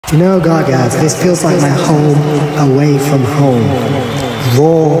You know, God, guys, this feels like my home away from home.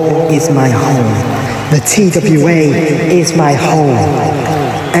 Raw is my home. The TWA is my home.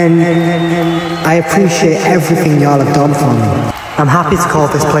 And I appreciate everything y'all have done for me. I'm happy to call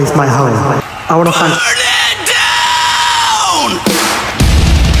this place my home. I want to thank...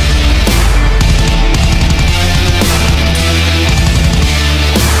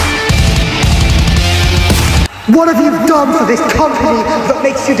 What have you done for this company that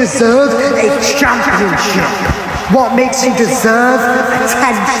makes you deserve a championship? What makes you deserve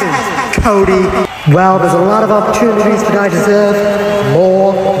attention, Cody? Well, there's a lot of opportunities, but I deserve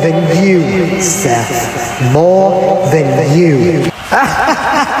more than you, Seth. More than you.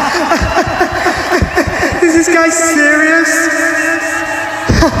 Is this guy serious?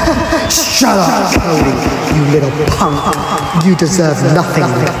 Shut up, Cody, you little punk. You deserve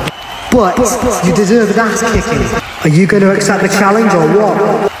nothing. But you deserve an ass kicking. Are you going to accept the challenge or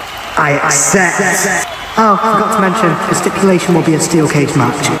what? I accept. Oh, forgot to mention, the stipulation will be a steel cage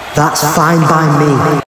match. That's fine by me.